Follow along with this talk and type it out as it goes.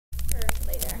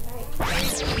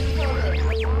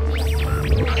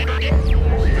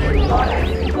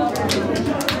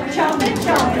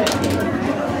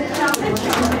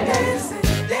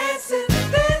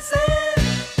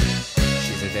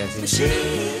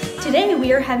Today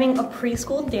we are having a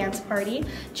preschool dance party.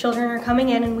 Children are coming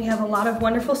in and we have a lot of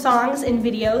wonderful songs and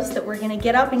videos that we're going to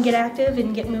get up and get active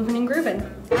and get moving and grooving.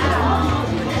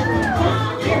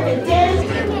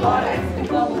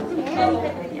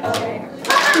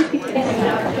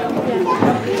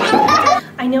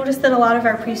 I noticed that a lot of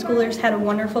our preschoolers had a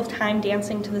wonderful time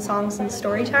dancing to the songs in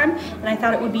story time, and I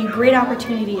thought it would be a great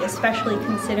opportunity, especially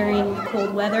considering the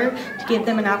cold weather, to give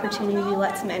them an opportunity to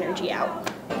let some energy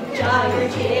out. Jog your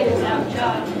kids out,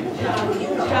 jog, jog,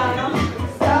 jog.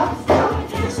 Stop, stop,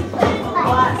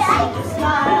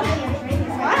 smile.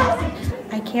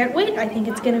 I can't wait. I think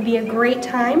it's going to be a great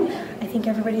time. I think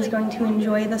everybody's going to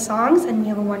enjoy the songs, and we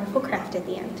have a wonderful craft at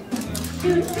the end.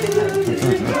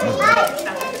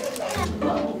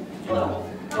 Bubble, bubble,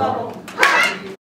 bubble.